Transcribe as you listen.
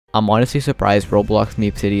I'm honestly surprised Roblox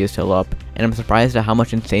MeepCity is still up, and I'm surprised at how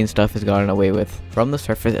much insane stuff is gotten away with. From the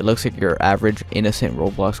surface, it looks like your average, innocent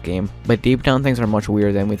Roblox game, but deep down things are much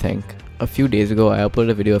weirder than we think. A few days ago, I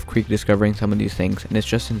uploaded a video of Kreek discovering some of these things, and it's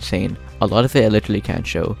just insane. A lot of it I literally can't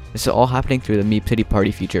show. This is all happening through the MeepCity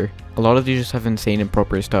party feature. A lot of these just have insane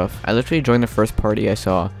inappropriate stuff. I literally joined the first party I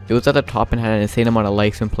saw. It was at the top and had an insane amount of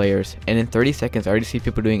likes and players, and in 30 seconds I already see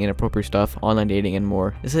people doing inappropriate stuff, online dating and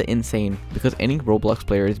more. This is insane, because any Roblox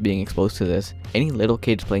player is being exposed to this. Any little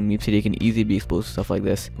kids playing MeepCity can easily be exposed to stuff like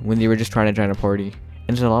this, when they were just trying to join a party.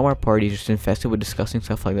 And there's a lot more parties just infested with disgusting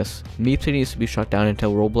stuff like this. MeepCity needs to be shut down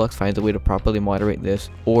until Roblox finds a way to properly moderate this,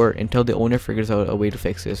 or until the owner figures out a way to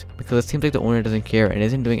fix this, because it seems like the owner doesn't care and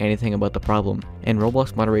isn't doing anything about the problem. And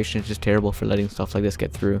Roblox moderation is just terrible for letting stuff like this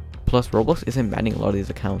get through. Plus, Roblox isn't banning a lot of these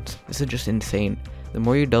accounts. This is just insane. The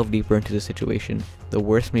more you delve deeper into the situation, the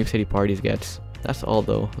worse MeepCity parties gets. That's all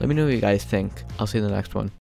though. Let me know what you guys think. I'll see you in the next one.